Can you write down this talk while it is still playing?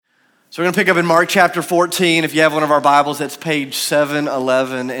So we're going to pick up in Mark chapter 14. If you have one of our Bibles, that's page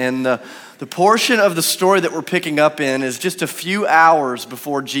 711. And the portion of the story that we're picking up in is just a few hours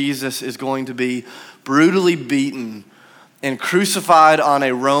before Jesus is going to be brutally beaten and crucified on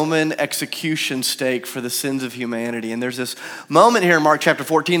a Roman execution stake for the sins of humanity. And there's this moment here in Mark chapter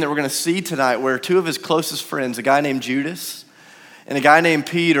 14 that we're going to see tonight where two of his closest friends, a guy named Judas and a guy named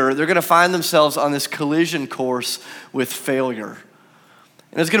Peter, they're going to find themselves on this collision course with failure.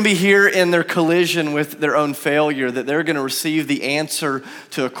 And it's going to be here in their collision with their own failure that they're going to receive the answer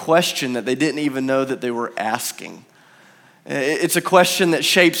to a question that they didn't even know that they were asking. It's a question that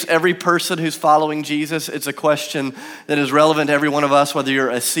shapes every person who's following Jesus. It's a question that is relevant to every one of us, whether you're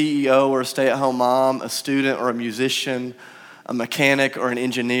a CEO or a stay-at-home mom, a student or a musician, a mechanic or an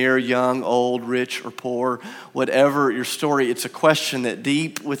engineer, young, old, rich, or poor, whatever your story, it's a question that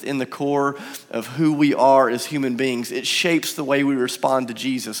deep within the core of who we are as human beings, it shapes the way we respond to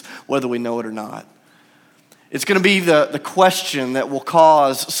Jesus, whether we know it or not. It's going to be the question that will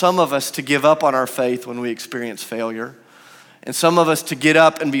cause some of us to give up on our faith when we experience failure, and some of us to get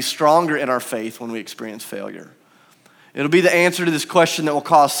up and be stronger in our faith when we experience failure. It'll be the answer to this question that will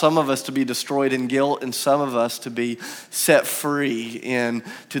cause some of us to be destroyed in guilt and some of us to be set free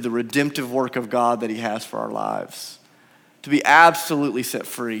into the redemptive work of God that he has for our lives. To be absolutely set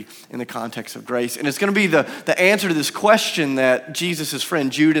free in the context of grace. And it's going to be the answer to this question that Jesus'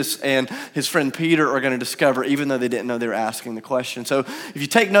 friend Judas and his friend Peter are going to discover, even though they didn't know they were asking the question. So if you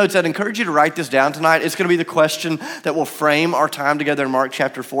take notes, I'd encourage you to write this down tonight. It's going to be the question that will frame our time together in Mark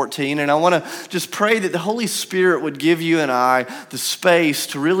chapter 14. And I want to just pray that the Holy Spirit would give you and I the space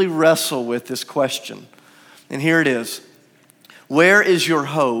to really wrestle with this question. And here it is. Where is your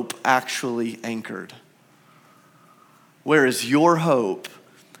hope actually anchored? Where is your hope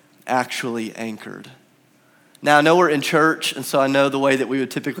actually anchored? Now, I know we're in church, and so I know the way that we would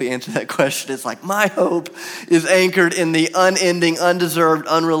typically answer that question is like, my hope is anchored in the unending, undeserved,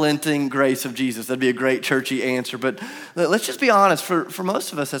 unrelenting grace of Jesus. That'd be a great churchy answer, but let's just be honest. For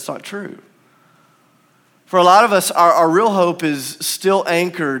most of us, that's not true. For a lot of us, our real hope is still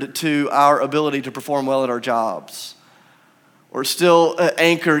anchored to our ability to perform well at our jobs, or still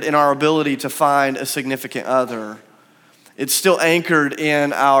anchored in our ability to find a significant other. It's still anchored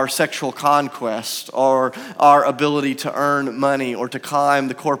in our sexual conquest or our ability to earn money or to climb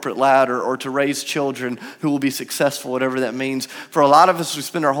the corporate ladder or to raise children who will be successful, whatever that means. For a lot of us, we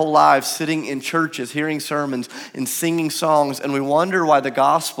spend our whole lives sitting in churches, hearing sermons and singing songs, and we wonder why the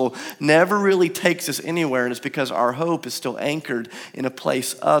gospel never really takes us anywhere, and it's because our hope is still anchored in a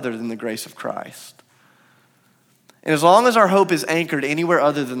place other than the grace of Christ. And as long as our hope is anchored anywhere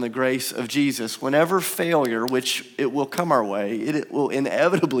other than the grace of Jesus, whenever failure, which it will come our way, it will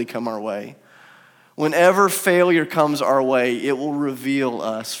inevitably come our way, whenever failure comes our way, it will reveal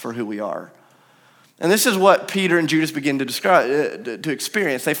us for who we are. And this is what Peter and Judas begin to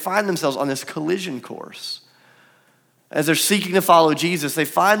experience. They find themselves on this collision course. As they're seeking to follow Jesus, they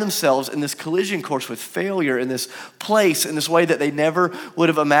find themselves in this collision course with failure, in this place, in this way that they never would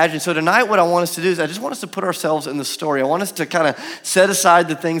have imagined. So tonight what I want us to do is I just want us to put ourselves in the story. I want us to kind of set aside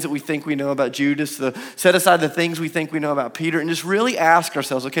the things that we think we know about Judas, set aside the things we think we know about Peter, and just really ask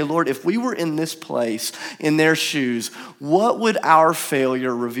ourselves, okay, Lord, if we were in this place, in their shoes, what would our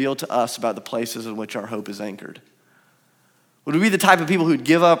failure reveal to us about the places in which our hope is anchored? Would we be the type of people who'd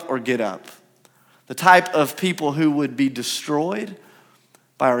give up or get up? The type of people who would be destroyed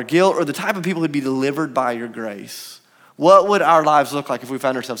by our guilt, or the type of people who'd be delivered by your grace? What would our lives look like if we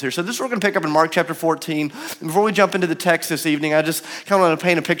found ourselves here? So this is what we're going to pick up in Mark chapter 14. And before we jump into the text this evening, I just kind of want to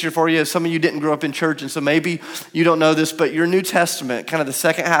paint a picture for you. Some of you didn't grow up in church, and so maybe you don't know this, but your New Testament, kind of the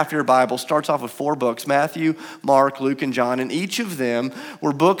second half of your Bible, starts off with 4 books: Matthew, Mark, Luke, and John. And each of them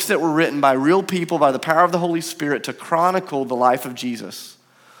were books that were written by real people by the power of the Holy Spirit to chronicle the life of Jesus.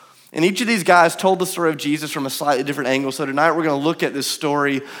 And each of these guys told the story of Jesus from a slightly different angle. So tonight we're going to look at this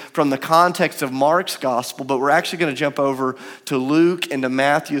story from the context of Mark's gospel, but we're actually going to jump over to Luke and to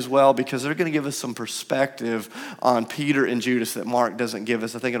Matthew as well, because they're going to give us some perspective on Peter and Judas that Mark doesn't give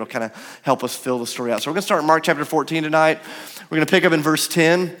us. I think it'll kind of help us fill the story out. So we're going to start in Mark chapter 14 tonight. We're going to pick up in verse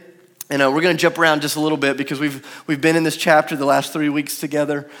 10. And we're going to jump around just a little bit because we've been in this chapter the last 3 weeks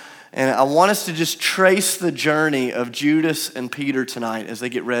together. And I want us to just trace the journey of Judas and Peter tonight as they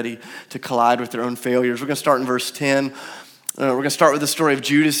get ready to collide with their own failures. We're going to start in verse 10. We're going to start with the story of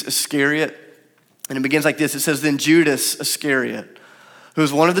Judas Iscariot. And it begins like this. It says, "Then Judas Iscariot, who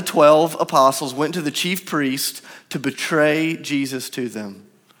was one of the 12 apostles, went to the chief priest to betray Jesus to them.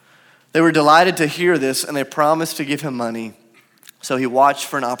 They were delighted to hear this, and they promised to give him money. So he watched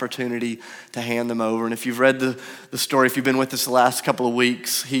for an opportunity to hand them over. And if you've read the story, if you've been with us the last couple of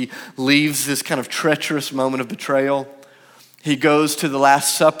weeks, he leaves this kind of treacherous moment of betrayal. He goes to the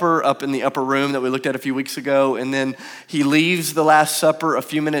Last Supper up in the upper room that we looked at a few weeks ago, and then he leaves the Last Supper a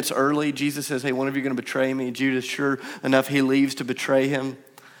few minutes early. Jesus says, hey, one of you are going to betray me. Judas, sure enough, he leaves to betray him.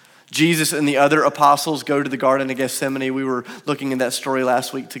 Jesus and the other apostles go to the Garden of Gethsemane. We were looking at that story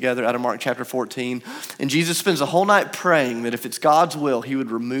last week together out of Mark chapter 14. And Jesus spends the whole night praying that if it's God's will, he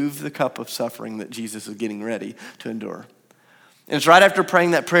would remove the cup of suffering that Jesus is getting ready to endure. And it's right after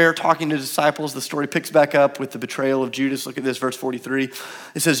praying that prayer, talking to disciples, the story picks back up with the betrayal of Judas. Look at this, verse 43.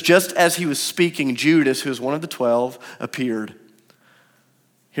 It says, just as he was speaking, Judas, who is one of the 12, appeared.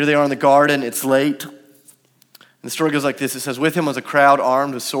 Here they are in the garden. It's late. And the story goes like this. It says, with him was a crowd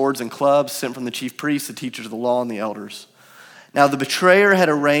armed with swords and clubs sent from the chief priests, the teachers of the law, and the elders. Now the betrayer had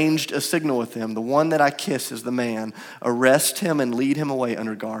arranged a signal with them. The one that I kiss is the man. Arrest him and lead him away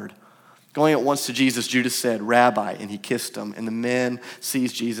under guard. Going at once to Jesus, Judas said, Rabbi, and he kissed him. And the men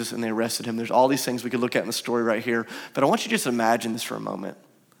seized Jesus and they arrested him. There's all these things we could look at in the story right here. But I want you to just imagine this for a moment.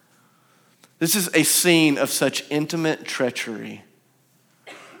 This is a scene of such intimate treachery.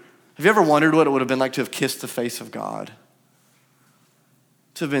 Have you ever wondered what it would have been like to have kissed the face of God?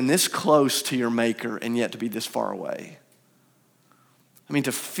 To have been this close to your maker and yet to be this far away. I mean,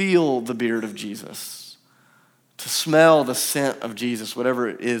 to feel the beard of Jesus, to smell the scent of Jesus, whatever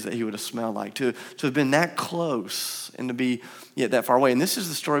it is that he would have smelled like, to have been that close and to be yet that far away. And this is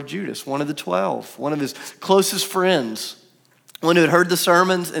the story of Judas, one of the 12, one of his closest friends. One who had heard the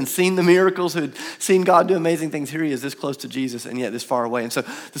sermons and seen the miracles, who had seen God do amazing things. Here he is this close to Jesus and yet this far away. And so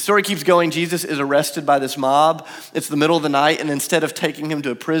the story keeps going. Jesus is arrested by this mob. It's the middle of the night, and instead of taking him to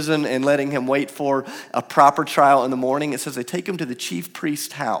a prison and letting him wait for a proper trial in the morning, it says they take him to the chief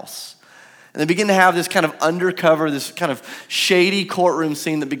priest's house. And they begin to have this kind of undercover, this kind of shady courtroom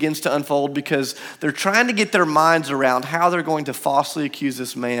scene that begins to unfold because they're trying to get their minds around how they're going to falsely accuse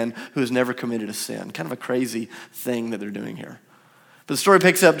this man who has never committed a sin. Kind of a crazy thing that they're doing here. But the story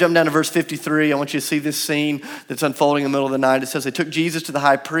picks up, jump down to verse 53. I want you to see this scene that's unfolding in the middle of the night. It says they took Jesus to the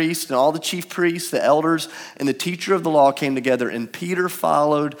high priest, and all the chief priests, the elders, and the teacher of the law came together, and Peter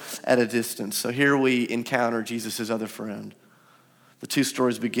followed at a distance. So here we encounter Jesus' other friend. The two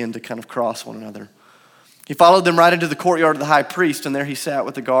stories begin to kind of cross one another. He followed them right into the courtyard of the high priest, and there he sat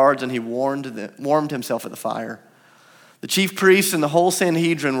with the guards, and he warmed himself at the fire. The chief priests and the whole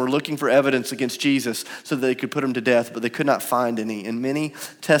Sanhedrin were looking for evidence against Jesus so that they could put him to death, but they could not find any. And many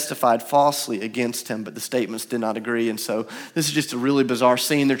testified falsely against him, but the statements did not agree. And so this is just a really bizarre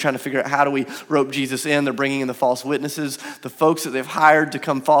scene. They're trying to figure out how do we rope Jesus in. They're bringing in the false witnesses. The folks that they've hired to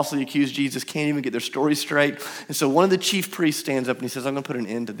come falsely accuse Jesus can't even get their story straight. And so one of the chief priests stands up and he says, I'm going to put an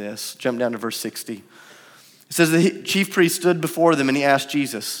end to this. Jump down to verse 60. It says the chief priest stood before them and he asked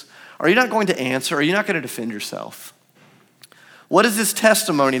Jesus, are you not going to answer? Are you not going to defend yourself? What is this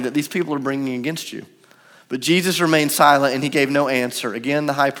testimony that these people are bringing against you? But Jesus remained silent and he gave no answer. Again,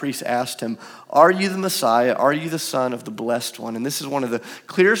 the high priest asked him, are you the Messiah? Are you the Son of the Blessed One? And this is one of the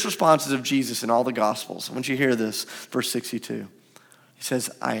clearest responses of Jesus in all the Gospels. I want you to hear this, verse 62. He says,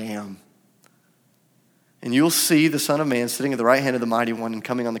 I am. And you will see the Son of Man sitting at the right hand of the Mighty One and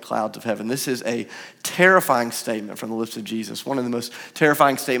coming on the clouds of heaven. This is a terrifying statement from the lips of Jesus. One of the most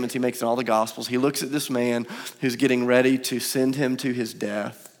terrifying statements he makes in all the Gospels. He looks at this man who's getting ready to send him to his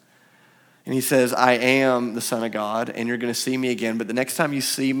death. And he says, I am the Son of God, and you're going to see me again. But the next time you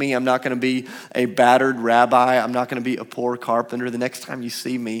see me, I'm not going to be a battered rabbi. I'm not going to be a poor carpenter. The next time you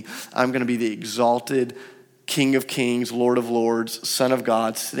see me, I'm going to be the exalted King of Kings, Lord of Lords, Son of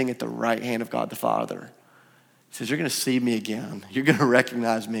God, sitting at the right hand of God the Father. He says, you're going to see me again. You're going to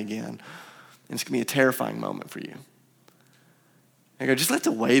recognize me again. And it's going to be a terrifying moment for you. I go, just let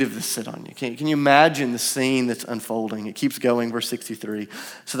the weight of this sit on you. Can you imagine the scene that's unfolding? It keeps going, verse 63.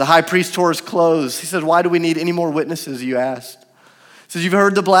 So the high priest tore his clothes. He said, why do we need any more witnesses, you asked? He says, you've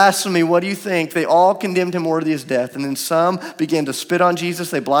heard the blasphemy. What do you think? They all condemned him worthy of death. And then some began to spit on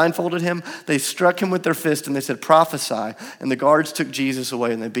Jesus. They blindfolded him. They struck him with their fist and they said, prophesy. And the guards took Jesus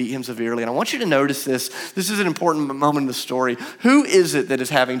away and they beat him severely. And I want you to notice this. This is an important moment in the story. Who is it that is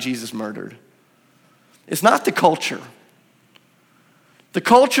having Jesus murdered? It's not the culture. The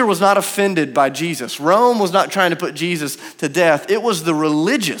culture was not offended by Jesus. Rome was not trying to put Jesus to death. It was the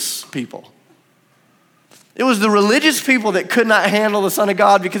religious people. It was the religious people that could not handle the Son of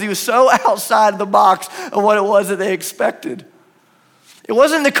God because he was so outside of the box of what it was that they expected. It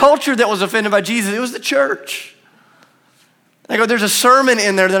wasn't the culture that was offended by Jesus, it was the church. I go, there's a sermon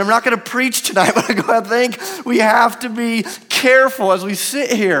in there that I'm not going to preach tonight, but I think we have to be careful as we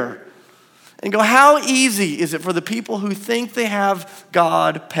sit here and go, how easy is it for the people who think they have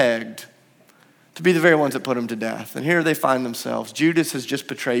God pegged to be the very ones that put him to death? And here they find themselves. Judas has just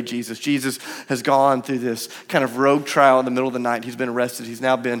betrayed Jesus. Jesus has gone through this kind of rogue trial in the middle of the night. He's been arrested. He's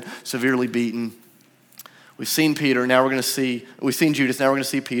now been severely beaten. We've seen Judas, now we're going to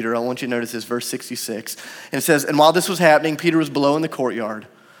see Peter. I want you to notice this, verse 66. And it says, and while this was happening, Peter was below in the courtyard.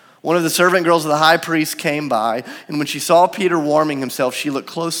 One of the servant girls of the high priest came by, and when she saw Peter warming himself, she looked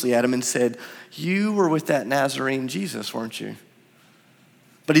closely at him and said, you were with that Nazarene Jesus, weren't you?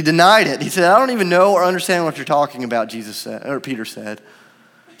 But he denied it. He said, I don't even know or understand what you're talking about, Peter said.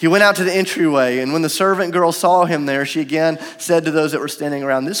 He went out to the entryway, and when the servant girl saw him there, she again said to those that were standing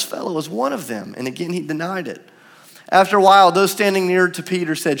around, this fellow is one of them. And again, he denied it. After a while, those standing near to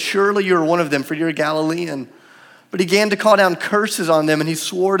Peter said, surely you're one of them, for you're a Galilean. But he began to call down curses on them, and he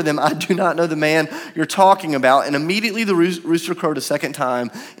swore to them, I do not know the man you're talking about. And immediately the rooster crowed a second time.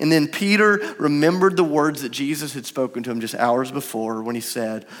 And then Peter remembered the words that Jesus had spoken to him just hours before when he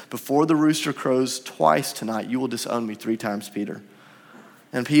said, before the rooster crows twice tonight, you will disown me 3 times, Peter.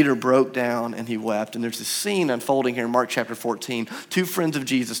 And Peter broke down and he wept. And there's this scene unfolding here in Mark chapter 14. 2 friends of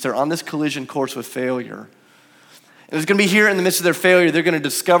Jesus, they're on this collision course with failure. And it's going to be here in the midst of their failure, they're going to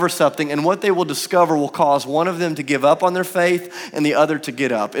discover something, and what they will discover will cause one of them to give up on their faith and the other to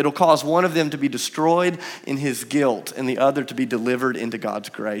get up. It'll cause one of them to be destroyed in his guilt and the other to be delivered into God's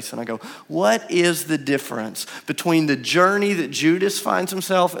grace. And I go, what is the difference between the journey that Judas finds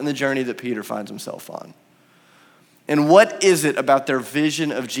himself and the journey that Peter finds himself on? And what is it about their vision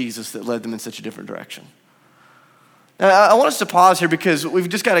of Jesus that led them in such a different direction? Now, I want us to pause here because we've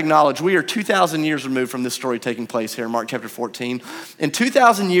just got to acknowledge we are 2,000 years removed from this story taking place here in Mark chapter 14. And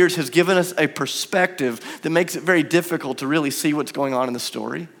 2,000 years has given us a perspective that makes it very difficult to really see what's going on in the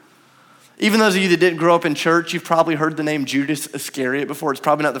story. Even those of you that didn't grow up in church, you've probably heard the name Judas Iscariot before. It's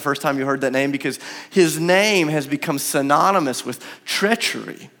probably not the first time you heard that name because his name has become synonymous with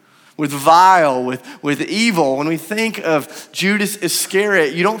treachery, with vile, with evil. When we think of Judas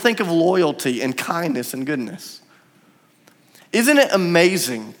Iscariot, you don't think of loyalty and kindness and goodness. Isn't it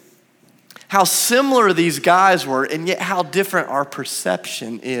amazing how similar these guys were and yet how different our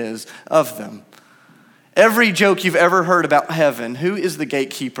perception is of them? Every joke you've ever heard about heaven, who is the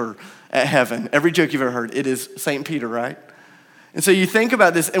gatekeeper at heaven? Every joke you've ever heard, it is St. Peter, right? And so you think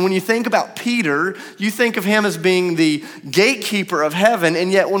about this, and when you think about Peter, you think of him as being the gatekeeper of heaven, and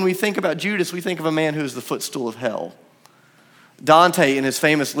yet when we think about Judas, we think of a man who is the footstool of hell. Dante, in his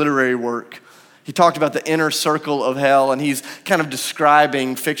famous literary work, he talked about the inner circle of hell, and he's kind of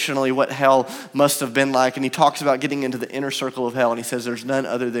describing fictionally what hell must have been like, and he talks about getting into the inner circle of hell, and he says there's none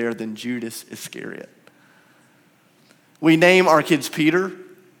other there than Judas Iscariot. We name our kids Peter.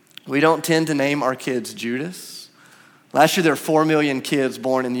 We don't tend to name our kids Judas. Last year, there were 4 million kids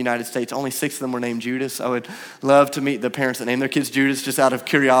born in the United States. Only 6 of them were named Judas. I would love to meet the parents that name their kids Judas just out of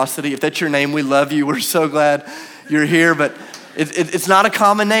curiosity. If that's your name, we love you. We're so glad you're here, but it's not a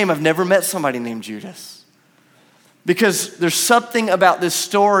common name. I've never met somebody named Judas. Because there's something about this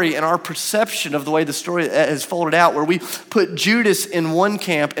story and our perception of the way the story is folded out where we put Judas in one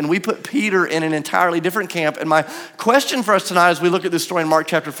camp and we put Peter in an entirely different camp. And my question for us tonight as we look at this story in Mark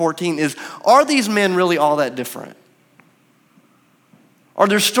chapter 14 is, are these men really all that different? Are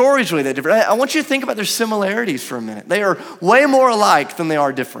their stories really that different? I want you to think about their similarities for a minute. They are way more alike than they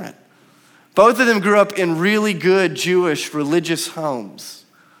are different. Both of them grew up in really good Jewish religious homes.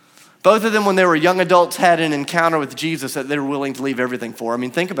 Both of them, when they were young adults, had an encounter with Jesus that they were willing to leave everything for. I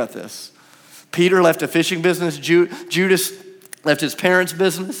mean, think about this. Peter left a fishing business. Judas left his parents'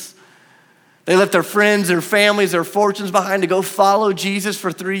 business. They left their friends, their families, their fortunes behind to go follow Jesus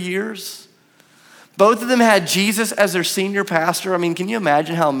for 3 years. Both of them had Jesus as their senior pastor. I mean, can you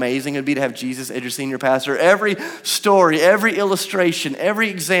imagine how amazing it would be to have Jesus as your senior pastor? Every story, every illustration, every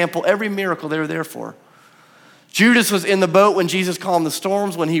example, every miracle they were there for. Judas was in the boat when Jesus calmed the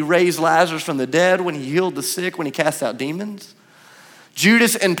storms, when he raised Lazarus from the dead, when he healed the sick, when he cast out demons.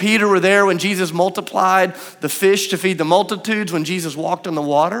 Judas and Peter were there when Jesus multiplied the fish to feed the multitudes, when Jesus walked on the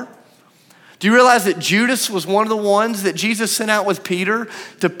water. Do you realize that Judas was one of the ones that Jesus sent out with Peter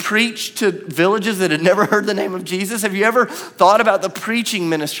to preach to villages that had never heard the name of Jesus? Have you ever thought about the preaching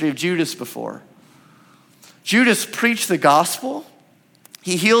ministry of Judas before? Judas preached the gospel.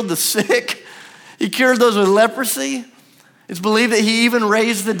 He healed the sick. He cured those with leprosy. It's believed that he even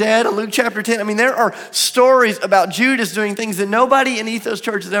raised the dead in Luke chapter 10. I mean, there are stories about Judas doing things that nobody in Ethos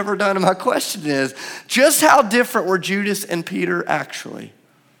Church has ever done. And my question is, just how different were Judas and Peter actually?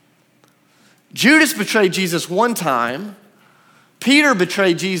 Judas betrayed Jesus 1 time. Peter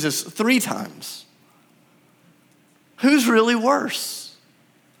betrayed Jesus 3 times. Who's really worse?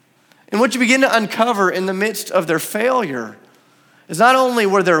 And what you begin to uncover in the midst of their failure is not only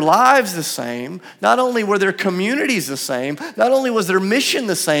were their lives the same, not only were their communities the same, not only was their mission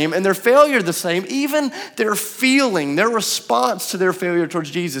the same and their failure the same, even their feeling, their response to their failure towards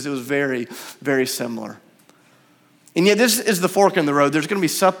Jesus, it was very, very similar. And yet this is the fork in the road. There's going to be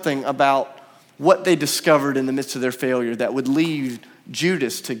something about what they discovered in the midst of their failure that would lead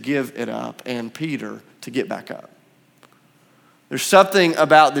Judas to give it up and Peter to get back up. There's something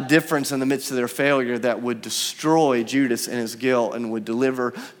about the difference in the midst of their failure that would destroy Judas in his guilt and would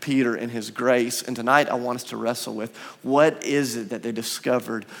deliver Peter in his grace. And tonight I want us to wrestle with, what is it that they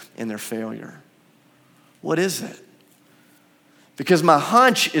discovered in their failure? What is it? Because my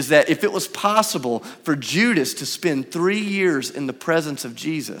hunch is that if it was possible for Judas to spend 3 years in the presence of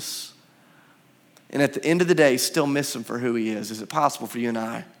Jesus and at the end of the day still miss him for who he is it possible for you and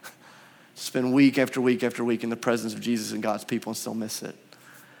I to spend week after week after week in the presence of Jesus and God's people and still miss it?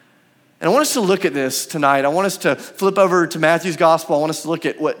 And I want us to look at this tonight. I want us to flip over to Matthew's gospel. I want us to look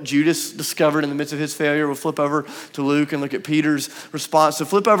at what Judas discovered in the midst of his failure. We'll flip over to Luke and look at Peter's response. So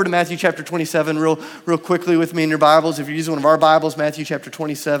flip over to Matthew chapter 27 real quickly with me in your Bibles. If you're using one of our Bibles, Matthew chapter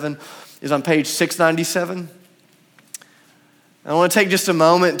 27 is on page 697. I want to take just a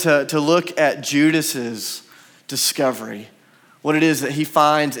moment to look at Judas's discovery, what it is that he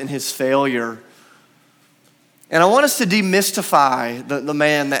finds in his failure. And I want us to demystify the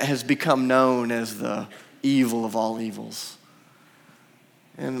man that has become known as the evil of all evils.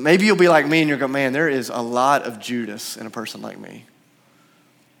 And maybe you'll be like me and you'll go, man, there is a lot of Judas in a person like me.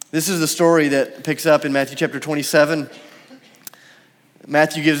 This is the story that picks up in Matthew chapter 27.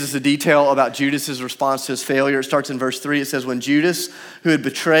 Matthew gives us a detail about Judas's response to his failure. It starts in verse 3. It says, when Judas, who had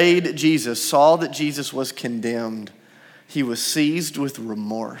betrayed Jesus, saw that Jesus was condemned, he was seized with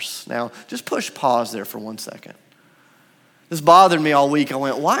remorse. Now, just push pause there for 1 second. This bothered me all week. I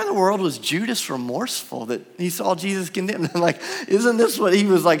went, why in the world was Judas remorseful that he saw Jesus condemned? Like, isn't this what he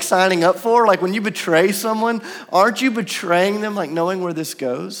was like signing up for? Like when you betray someone, aren't you betraying them like knowing where this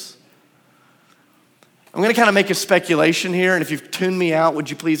goes? I'm going to kind of make a speculation here, and if you've tuned me out, would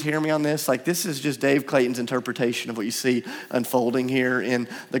you please hear me on this? Like, this is just Dave Clayton's interpretation of what you see unfolding here in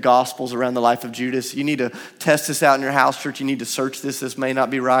the Gospels around the life of Judas. You need to test this out in your house church. You need to search this. This may not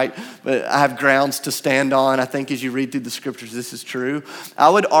be right, but I have grounds to stand on. I think as you read through the scriptures, this is true. I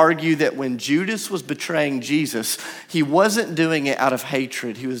would argue that when Judas was betraying Jesus, he wasn't doing it out of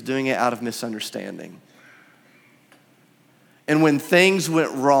hatred. He was doing it out of misunderstanding. And when things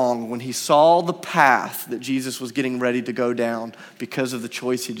went wrong, when he saw the path that Jesus was getting ready to go down because of the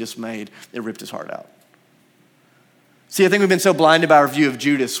choice he just made, it ripped his heart out. See, I think we've been so blinded by our view of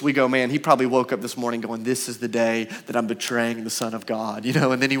Judas, we go, man, he probably woke up this morning going, this is the day that I'm betraying the Son of God,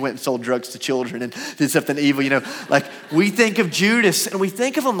 and then he went and sold drugs to children and did something evil, Like, we think of Judas and we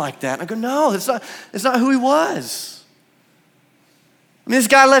think of him like that. And I go, no, it's not who he was. I mean, this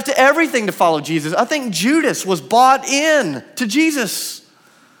guy left everything to follow Jesus. I think Judas was bought in to Jesus.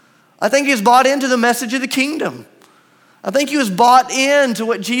 I think he was bought into the message of the kingdom. I think he was bought into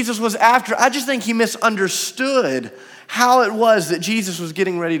what Jesus was after. I just think he misunderstood how it was that Jesus was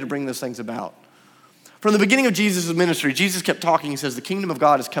getting ready to bring those things about. From the beginning of Jesus' ministry, Jesus kept talking. He says, the kingdom of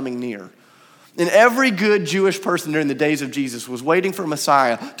God is coming near. And every good Jewish person during the days of Jesus was waiting for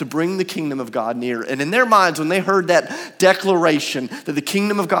Messiah to bring the kingdom of God near. And in their minds, when they heard that declaration that the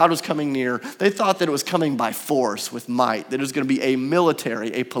kingdom of God was coming near, they thought that it was coming by force with might, that it was going to be a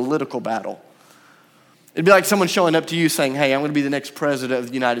military, a political battle. It'd be like someone showing up to you saying, hey, I'm going to be the next president of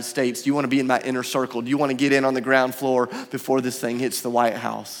the United States. Do you want to be in my inner circle? Do you want to get in on the ground floor before this thing hits the White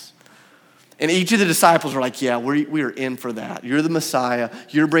House? And each of the disciples were like, yeah, we are in for that. You're the Messiah.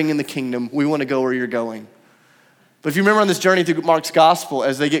 You're bringing the kingdom. We want to go where you're going. But if you remember on this journey through Mark's gospel,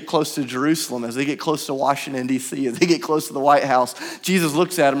 as they get close to Jerusalem, as they get close to Washington, D.C., as they get close to the White House, Jesus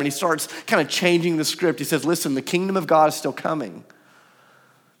looks at them and he starts kind of changing the script. He says, listen, the kingdom of God is still coming.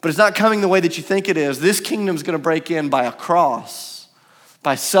 But it's not coming the way that you think it is. This kingdom is going to break in by a cross,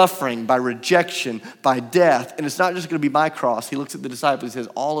 by suffering, by rejection, by death. And it's not just going to be my cross. He looks at the disciples and says,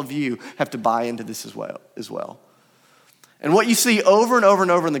 all of you have to buy into this as well. And what you see over and over and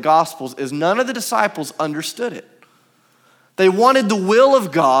over in the Gospels is none of the disciples understood it. They wanted the will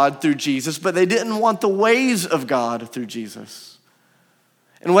of God through Jesus, but they didn't want the ways of God through Jesus.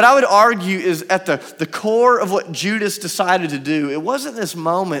 And what I would argue is at the core of what Judas decided to do, it wasn't this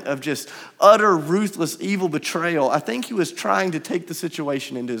moment of just utter, ruthless, evil betrayal. I think he was trying to take the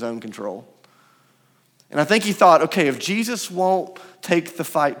situation into his own control. And I think he thought, okay, if Jesus won't take the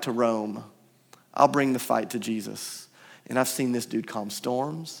fight to Rome, I'll bring the fight to Jesus. And I've seen this dude calm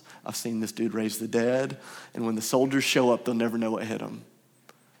storms. I've seen this dude raise the dead. And when the soldiers show up, they'll never know what hit them.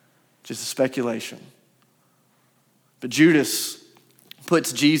 just a speculation. But Judas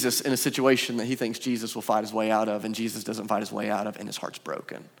puts Jesus in a situation that he thinks Jesus will fight his way out of, and Jesus doesn't fight his way out of, and his heart's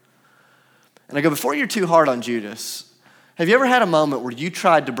broken. And I go, before you're too hard on Judas, have you ever had a moment where you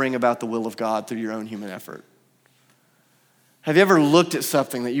tried to bring about the will of God through your own human effort? Have you ever looked at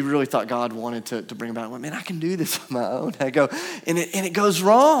something that you really thought God wanted to bring about and went, man, I can do this on my own? And I go, and it goes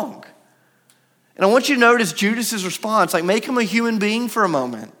wrong. And I want you to notice Judas's response, like make him a human being for a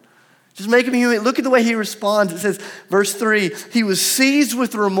moment. Just make him human. Look at the way he responds. It says, verse 3, he was seized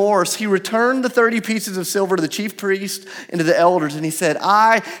with remorse. He returned the 30 pieces of silver to the chief priest and to the elders, and he said,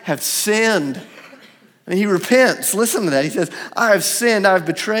 I have sinned. And he repents. Listen to that. He says, I have sinned. I have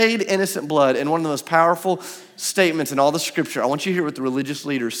betrayed innocent blood. And one of the most powerful statements in all the scripture, I want you to hear what the religious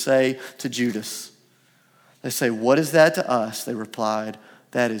leaders say to Judas. They say, what is that to us? They replied,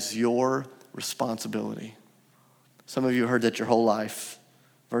 that is your responsibility. Some of you heard that your whole life.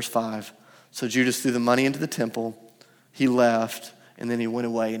 Verse 5, so Judas threw the money into the temple, he left, and then he went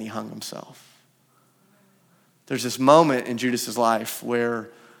away and he hung himself. There's this moment in Judas's life where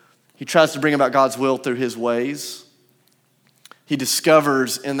he tries to bring about God's will through his ways. He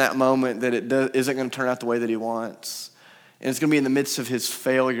discovers in that moment that it isn't going to turn out the way that he wants. And it's going to be in the midst of his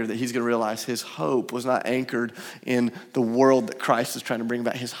failure that he's going to realize his hope was not anchored in the world that Christ is trying to bring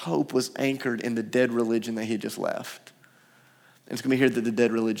about. His hope was anchored in the dead religion that he had just left. And it's going to be here that the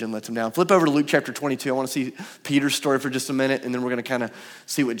dead religion lets him down. Flip over to Luke chapter 22. I want to see Peter's story for just a minute, and then we're going to kind of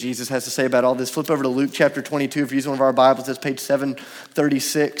see what Jesus has to say about all this. Flip over to Luke chapter 22. If you use one of our Bibles, that's page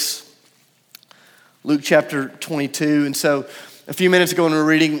 736. Luke chapter 22. And so a few minutes ago when we were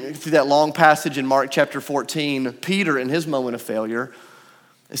reading through that long passage in Mark chapter 14, Peter, in his moment of failure,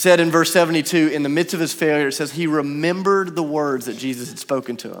 it said in verse 72, in the midst of his failure, it says he remembered the words that Jesus had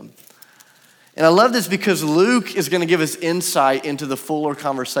spoken to him. And I love this because Luke is going to give us insight into the fuller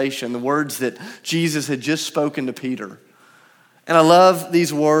conversation, the words that Jesus had just spoken to Peter. And I love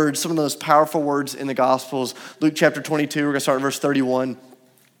these words, some of those powerful words in the Gospels. Luke chapter 22, we're going to start in verse 31.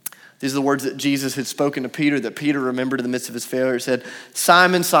 These are the words that Jesus had spoken to Peter, that Peter remembered in the midst of his failure. He said,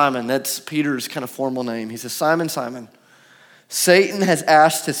 Simon, Simon, that's Peter's kind of formal name. He says, Simon, Simon, Satan has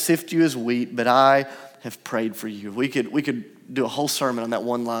asked to sift you as wheat, but I have prayed for you. We could do a whole sermon on that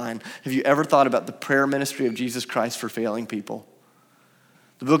one line. Have you ever thought about the prayer ministry of Jesus Christ for failing people?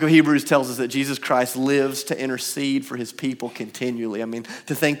 The book of Hebrews tells us that Jesus Christ lives to intercede for his people continually. I mean,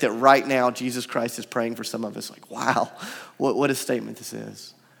 to think that right now Jesus Christ is praying for some of us, like, wow, what a statement this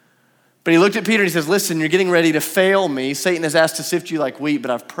is. But he looked at Peter and he says, listen, you're getting ready to fail me. Satan has asked to sift you like wheat, but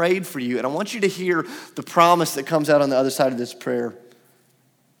I've prayed for you. And I want you to hear the promise that comes out on the other side of this prayer.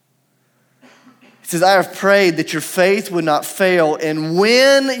 He says, I have prayed that your faith would not fail. And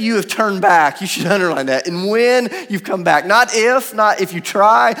when you have turned back, you should underline that. And when you've come back, not if you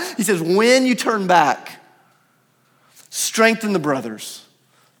try. He says, when you turn back, strengthen the brothers.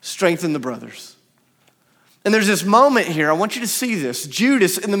 Strengthen the brothers. And there's this moment here, I want you to see this.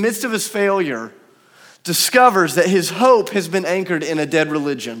 Judas, in the midst of his failure, discovers that his hope has been anchored in a dead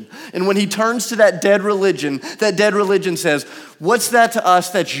religion. And when he turns to that dead religion says, what's that to us?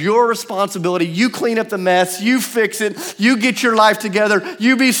 That's your responsibility. You clean up the mess. You fix it. You get your life together.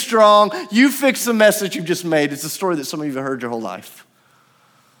 You be strong. You fix the mess that you've just made. It's a story that some of you have heard your whole life.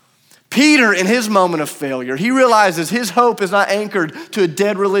 Peter, in his moment of failure, he realizes his hope is not anchored to a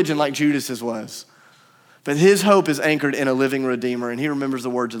dead religion like Judas's was. But his hope is anchored in a living Redeemer, and he remembers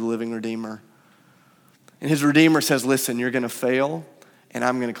the words of the living Redeemer. And his Redeemer says, listen, you're going to fail, and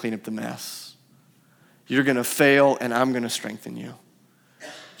I'm going to clean up the mess. You're going to fail, and I'm going to strengthen you.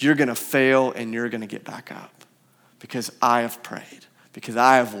 You're going to fail, and you're going to get back up because I have prayed, because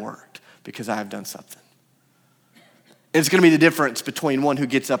I have worked, because I have done something. It's going to be the difference between one who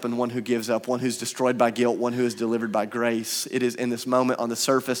gets up and one who gives up, one who's destroyed by guilt, one who is delivered by grace. It is in this moment on the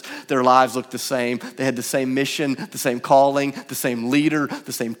surface, their lives look the same. They had the same mission, the same calling, the same leader,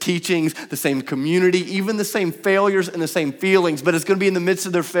 the same teachings, the same community, even the same failures and the same feelings. But it's going to be in the midst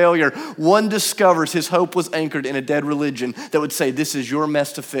of their failure. One discovers his hope was anchored in a dead religion that would say, this is your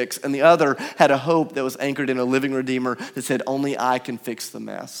mess to fix. And the other had a hope that was anchored in a living Redeemer that said, only I can fix the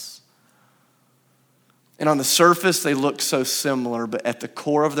mess. And on the surface, they looked so similar, but at the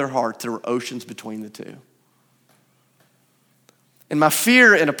core of their heart, there were oceans between the two. And my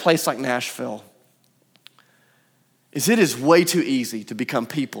fear in a place like Nashville is it is way too easy to become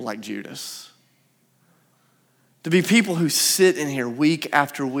people like Judas. To be people who sit in here week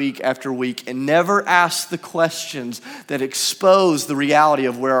after week after week and never ask the questions that expose the reality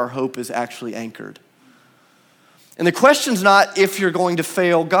of where our hope is actually anchored. And the question's not if you're going to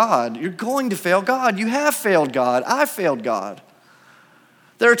fail God. You're going to fail God. You have failed God. I failed God.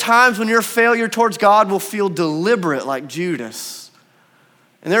 There are times when your failure towards God will feel deliberate like Judas.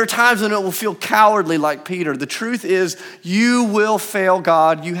 And there are times when it will feel cowardly like Peter. The truth is, you will fail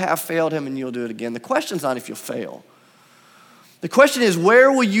God. You have failed him and you'll do it again. The question's not if you'll fail. The question is,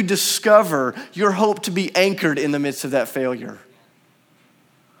 where will you discover your hope to be anchored in the midst of that failure?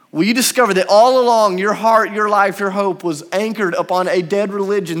 Will you discover that all along your heart, your life, your hope was anchored upon a dead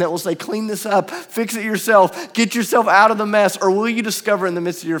religion that will say, clean this up, fix it yourself, get yourself out of the mess? Or will you discover in the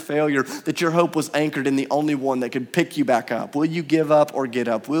midst of your failure that your hope was anchored in the only one that could pick you back up? Will you give up or get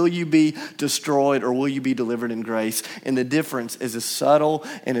up? Will you be destroyed or will you be delivered in grace? And the difference is as subtle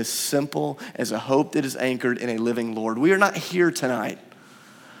and as simple as a hope that is anchored in a living Lord. We are not here tonight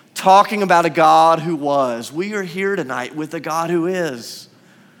talking about a God who was. We are here tonight with a God who is,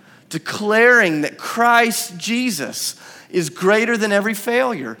 declaring that Christ Jesus is greater than every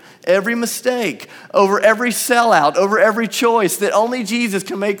failure, every mistake, over every sellout, over every choice, that only Jesus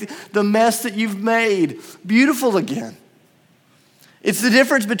can make the mess that you've made beautiful again. It's the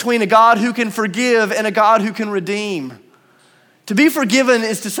difference between a God who can forgive and a God who can redeem. To be forgiven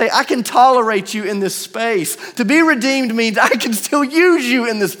is to say, I can tolerate you in this space. To be redeemed means I can still use you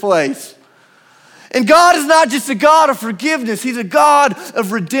in this place. And God is not just a God of forgiveness, he's a God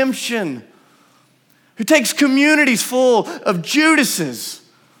of redemption who takes communities full of Judases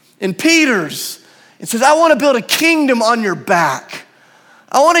and Peters and says, I want to build a kingdom on your back.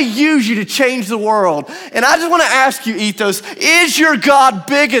 I want to use you to change the world. And I just want to ask you, Ethos, is your God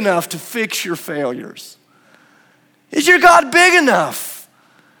big enough to fix your failures? Is your God big enough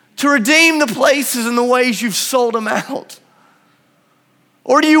to redeem the places and the ways you've sold him out?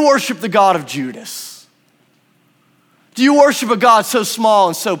 Or do you worship the God of Judas? Do you worship a God so small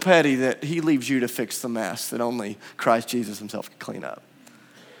and so petty that he leaves you to fix the mess that only Christ Jesus himself can clean up?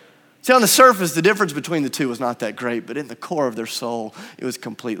 See, on the surface, the difference between the two was not that great, but in the core of their soul, it was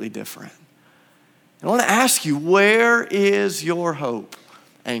completely different. And I want to ask you, where is your hope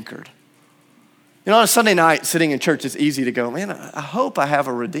anchored? You know, on a Sunday night, sitting in church, it's easy to go, man, I hope I have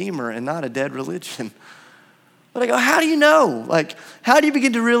a redeemer and not a dead religion. But I go, how do you know? Like, how do you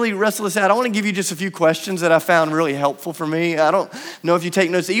begin to really wrestle this out? I want to give you just a few questions that I found really helpful for me. I don't know if you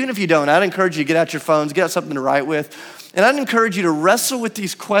take notes. Even if you don't, I'd encourage you to get out your phones, get out something to write with. And I'd encourage you to wrestle with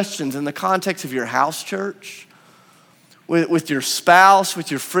these questions in the context of your house church, with your spouse,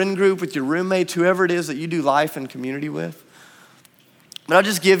 with your friend group, with your roommates, whoever it is that you do life and community with. But I'll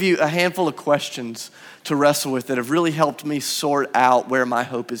just give you a handful of questions to wrestle with that have really helped me sort out where my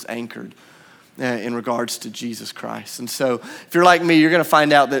hope is anchored in regards to Jesus Christ. And so if you're like me, you're going to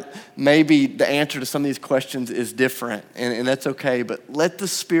find out that maybe the answer to some of these questions is different, and that's okay, but let the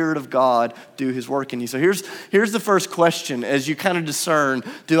Spirit of God do his work in you. So here's the first question as you kind of discern,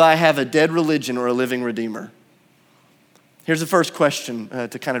 do I have a dead religion or a living Redeemer? Here's the first question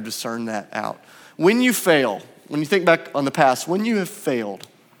to kind of discern that out. When you fail, when you think back on the past, when you have failed,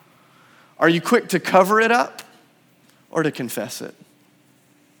 are you quick to cover it up or to confess it?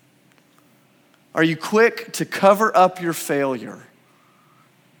 Are you quick to cover up your failure?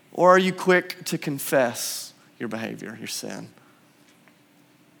 Or are you quick to confess your behavior, your sin?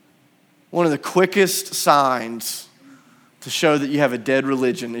 One of the quickest signs to show that you have a dead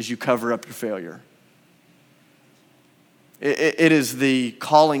religion is you cover up your failure. It is the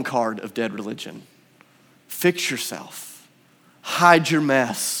calling card of dead religion. Fix yourself. Hide your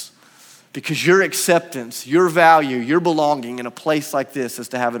mess. Because your acceptance, your value, your belonging in a place like this is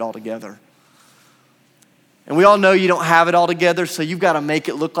to have it all together. And we all know you don't have it all together, so you've got to make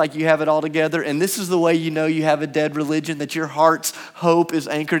it look like you have it all together. And this is the way you know you have a dead religion, that your heart's hope is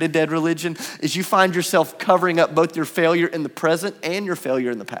anchored in dead religion, is you find yourself covering up both your failure in the present and your failure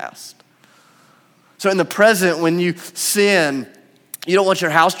in the past. So in the present, when you sin, you don't want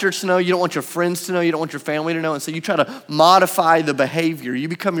your house church to know, you don't want your friends to know, you don't want your family to know, and so you try to modify the behavior. You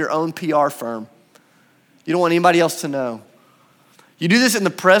become your own PR firm. You don't want anybody else to know. You do this in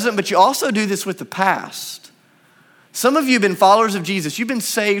the present, but you also do this with the past. Some of you have been followers of Jesus. You've been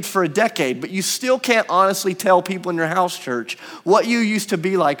saved for a decade, but you still can't honestly tell people in your house church what you used to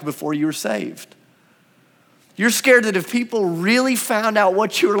be like before you were saved. You're scared that if people really found out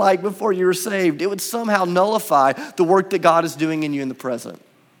what you were like before you were saved, it would somehow nullify the work that God is doing in you in the present.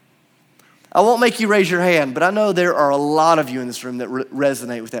 I won't make you raise your hand, but I know there are a lot of you in this room that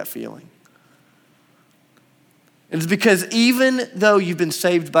resonate with that feeling. It's because even though you've been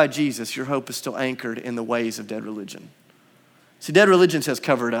saved by Jesus, your hope is still anchored in the ways of dead religion. See, dead religion says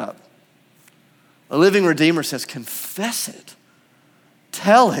cover it up. A living Redeemer says confess it.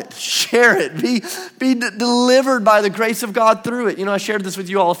 Tell it, share it, be delivered by the grace of God through it. You know, I shared this with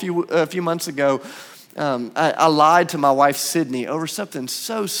you all a few months ago. I lied to my wife, Sydney, over something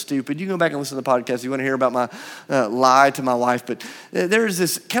so stupid. You can go back and listen to the podcast if you want to hear about my lie to my wife. But there's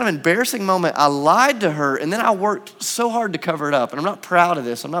this kind of embarrassing moment. I lied to her, and then I worked so hard to cover it up. And I'm not proud of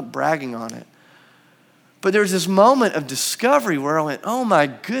this. I'm not bragging on it. But there's this moment of discovery where I went, oh my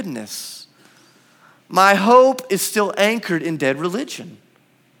goodness. My hope is still anchored in dead religion.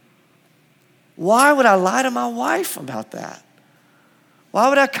 Why would I lie to my wife about that? Why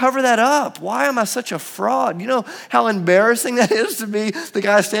would I cover that up? Why am I such a fraud? You know how embarrassing that is to be the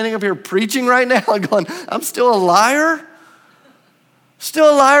guy standing up here preaching right now and going, I'm still a liar?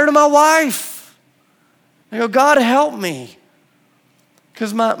 Still a liar to my wife. I go, God help me.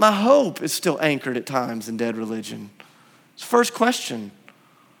 Because my hope is still anchored at times in dead religion. It's the first question.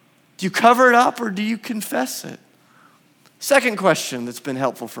 Do you cover it up or do you confess it? Second question that's been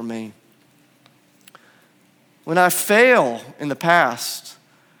helpful for me. When I fail in the past,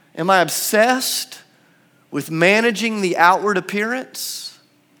 am I obsessed with managing the outward appearance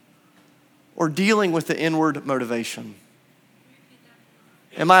or dealing with the inward motivation?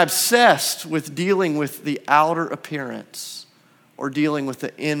 Am I obsessed with dealing with the outer appearance or dealing with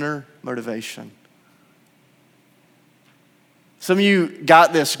the inner motivation? Some of you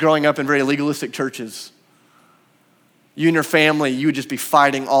got this growing up in very legalistic churches. You and your family, you would just be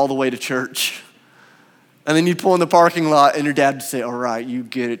fighting all the way to church. And then you'd pull in the parking lot and your dad would say, all right, you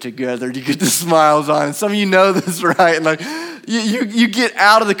get it together. You get the smiles on. And some of you know this, right? And like you get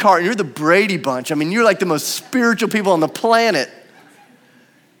out of the car and you're the Brady Bunch. I mean, you're like the most spiritual people on the planet.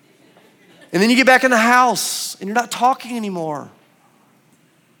 And then you get back in the house and you're not talking anymore.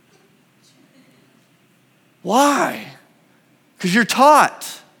 Why? Because you're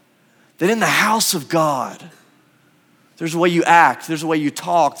taught that in the house of God, there's a way you act, there's a way you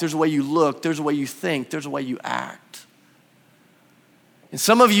talk, there's a way you look, there's a way you think, there's a way you act. And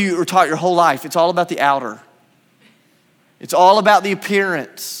some of you are taught your whole life, it's all about the outer. It's all about the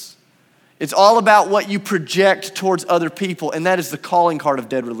appearance. It's all about what you project towards other people, and that is the calling card of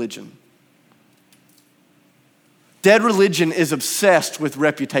dead religion. Dead religion is obsessed with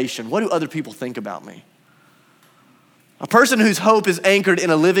reputation. What do other people think about me? A person whose hope is anchored in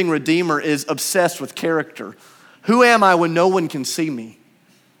a living Redeemer is obsessed with character. Who am I when no one can see me?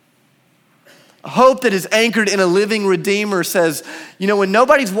 A hope that is anchored in a living Redeemer says, you know, when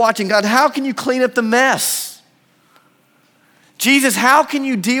nobody's watching, God, how can you clean up the mess? Jesus, how can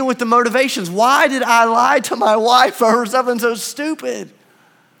you deal with the motivations? Why did I lie to my wife over something so stupid?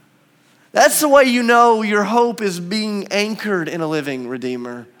 That's the way you know your hope is being anchored in a living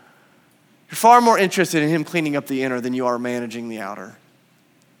Redeemer. You're far more interested in him cleaning up the inner than you are managing the outer.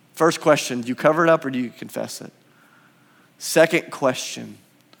 First question, do you cover it up or do you confess it? Second question,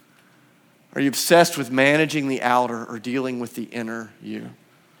 are you obsessed with managing the outer or dealing with the inner you?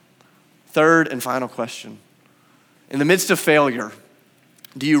 Third and final question, in the midst of failure,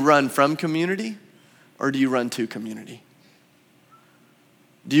 do you run from community or do you run to community?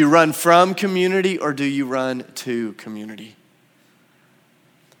 Do you run from community or do you run to community?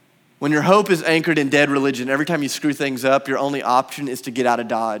 When your hope is anchored in dead religion, every time you screw things up, your only option is to get out of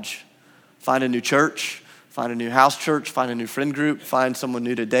Dodge. Find a new church, find a new house church, find a new friend group, find someone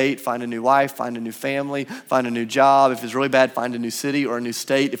new to date, find a new wife, find a new family, find a new job. If it's really bad, find a new city or a new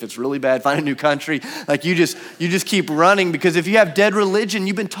state. If it's really bad, find a new country. Like you just keep running, because if you have dead religion,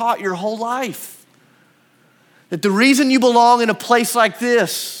 you've been taught your whole life that the reason you belong in a place like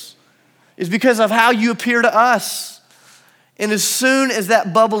this is because of how you appear to us. And as soon as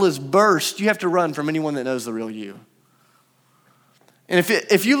that bubble is burst, you have to run from anyone that knows the real you. And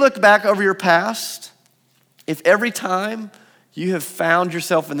if you look back over your past, if every time you have found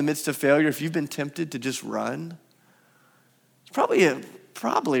yourself in the midst of failure, if you've been tempted to just run, it's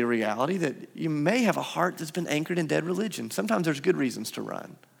probably a reality that you may have a heart that's been anchored in dead religion. Sometimes there's good reasons to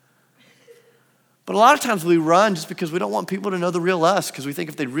run. But a lot of times we run just because we don't want people to know the real us, because we think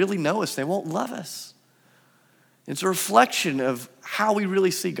if they really know us, they won't love us. It's a reflection of how we really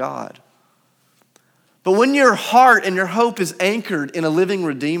see God. But when your heart and your hope is anchored in a living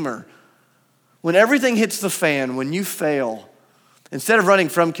Redeemer, when everything hits the fan, when you fail, instead of running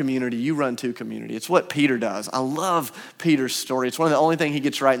from community, you run to community. It's what Peter does. I love Peter's story. It's one of the only things he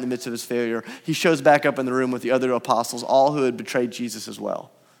gets right in the midst of his failure. He shows back up in the room with the other apostles, all who had betrayed Jesus as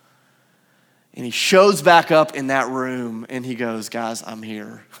well. And he shows back up in that room and he goes, guys, I'm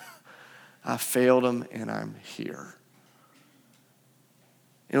here. I failed them and I'm here.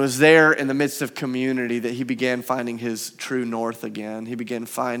 It was there in the midst of community that he began finding his true north again. He began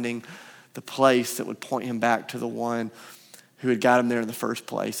finding the place that would point him back to the one who had got him there in the first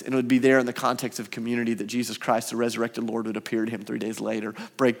place. And it would be there in the context of community that Jesus Christ, the resurrected Lord, would appear to him 3 days later,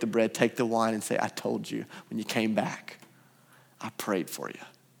 break the bread, take the wine, and say, I told you when you came back, I prayed for you,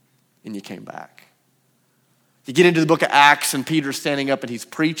 and you came back. You get into the book of Acts, and Peter's standing up, and he's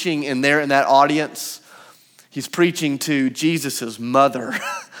preaching, and there in that audience, he's preaching to Jesus' mother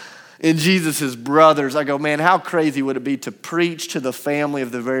and Jesus' brothers. I go, man, how crazy would it be to preach to the family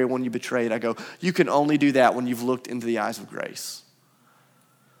of the very one you betrayed? I go, you can only do that when you've looked into the eyes of grace.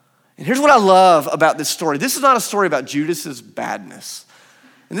 And here's what I love about this story. This is not a story about Judas's badness.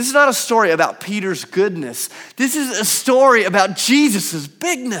 And this is not a story about Peter's goodness. This is a story about Jesus'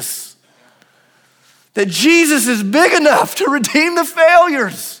 bigness. That Jesus is big enough to redeem the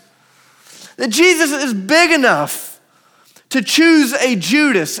failures. That Jesus is big enough to choose a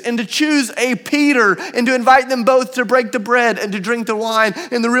Judas and to choose a Peter and to invite them both to break the bread and to drink the wine.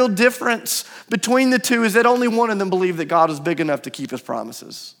 And the real difference between the two is that only one of them believed that God was big enough to keep his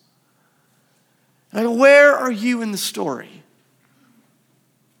promises. And I go, where are you in the story?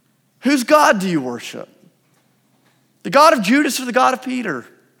 Whose God do you worship? The God of Judas or the God of Peter?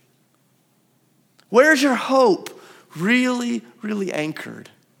 Where's your hope really, really anchored?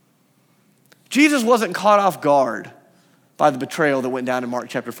 Jesus wasn't caught off guard by the betrayal that went down in Mark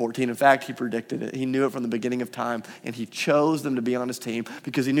chapter 14. In fact, he predicted it. He knew it from the beginning of time, and he chose them to be on his team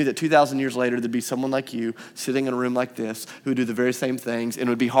because he knew that 2,000 years later, there'd be someone like you sitting in a room like this who would do the very same things, and it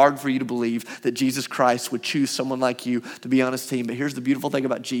would be hard for you to believe that Jesus Christ would choose someone like you to be on his team. But here's the beautiful thing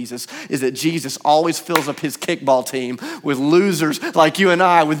about Jesus is that Jesus always fills up his kickball team with losers like you and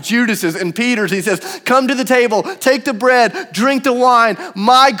I, with Judases and Peters. He says, come to the table, take the bread, drink the wine.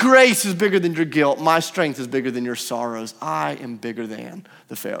 My grace is bigger than your guilt. My strength is bigger than your sorrows. I am bigger than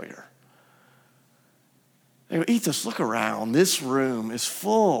the failure. They go, Ethos, look around. This room is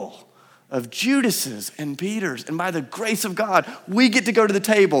full of Judases and Peters. And by the grace of God, we get to go to the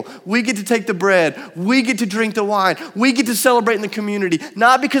table. We get to take the bread. We get to drink the wine. We get to celebrate in the community,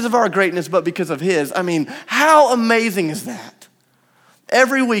 not because of our greatness, but because of his. I mean, how amazing is that?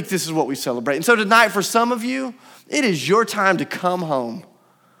 Every week, this is what we celebrate. And so tonight, for some of you, it is your time to come home.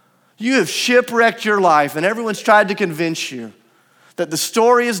 You have shipwrecked your life, and everyone's tried to convince you that the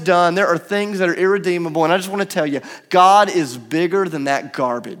story is done. There are things that are irredeemable, and I just want to tell you, God is bigger than that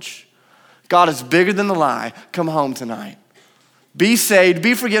garbage. God is bigger than the lie. Come home tonight. Be saved,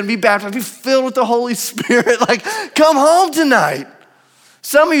 be forgiven, be baptized, be filled with the Holy Spirit. Like, come home tonight.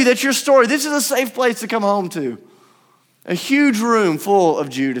 Some of you, that's your story. This is a safe place to come home to. A huge room full of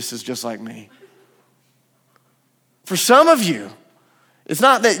Judases just like me. For some of you, it's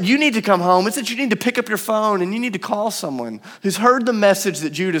not that you need to come home, it's that you need to pick up your phone and you need to call someone who's heard the message that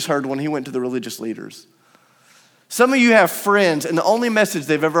Judas heard when he went to the religious leaders. Some of you have friends and the only message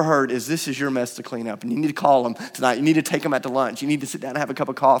they've ever heard is this is your mess to clean up, and you need to call them tonight. You need to take them out to lunch. You need to sit down and have a cup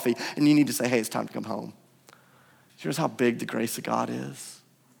of coffee, and you need to say, hey, it's time to come home. Here's how big the grace of God is.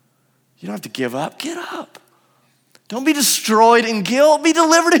 You don't have to give up. Get up. Don't be destroyed in guilt. Be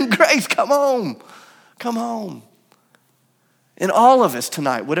delivered in grace. Come home. Come home. And all of us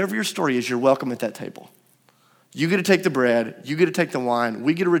tonight, whatever your story is, you're welcome at that table. You get to take the bread. You get to take the wine.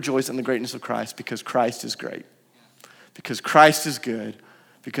 We get to rejoice in the greatness of Christ because Christ is great. Because Christ is good.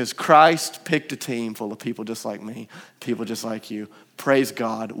 Because Christ picked a team full of people just like me, people just like you. Praise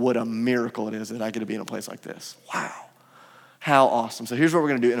God. What a miracle it is that I get to be in a place like this. Wow. How awesome. So here's what we're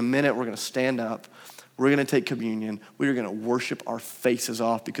going to do. In a minute, we're going to stand up. We're going to take communion. We are going to worship our faces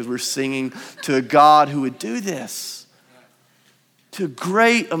off because we're singing to a God who would do this. To a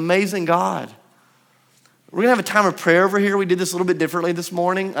great, amazing God. We're going to have a time of prayer over here. We did this a little bit differently this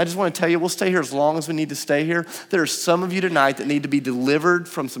morning. I just want to tell you, we'll stay here as long as we need to stay here. There are some of you tonight that need to be delivered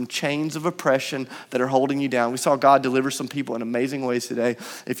from some chains of oppression that are holding you down. We saw God deliver some people in amazing ways today.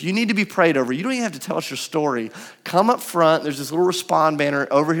 If you need to be prayed over, you don't even have to tell us your story. Come up front. There's this little respond banner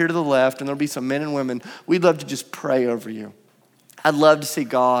over here to the left, and there'll be some men and women. We'd love to just pray over you. I'd love to see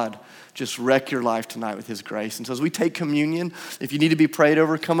God just wreck your life tonight with his grace. And so as we take communion, if you need to be prayed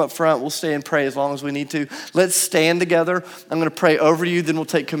over, come up front. We'll stay and pray as long as we need to. Let's stand together. I'm going to pray over you, then we'll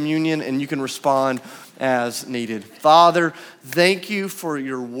take communion and you can respond as needed. Father, thank you for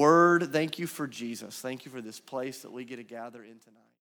your word. Thank you for Jesus. Thank you for this place that we get to gather in tonight.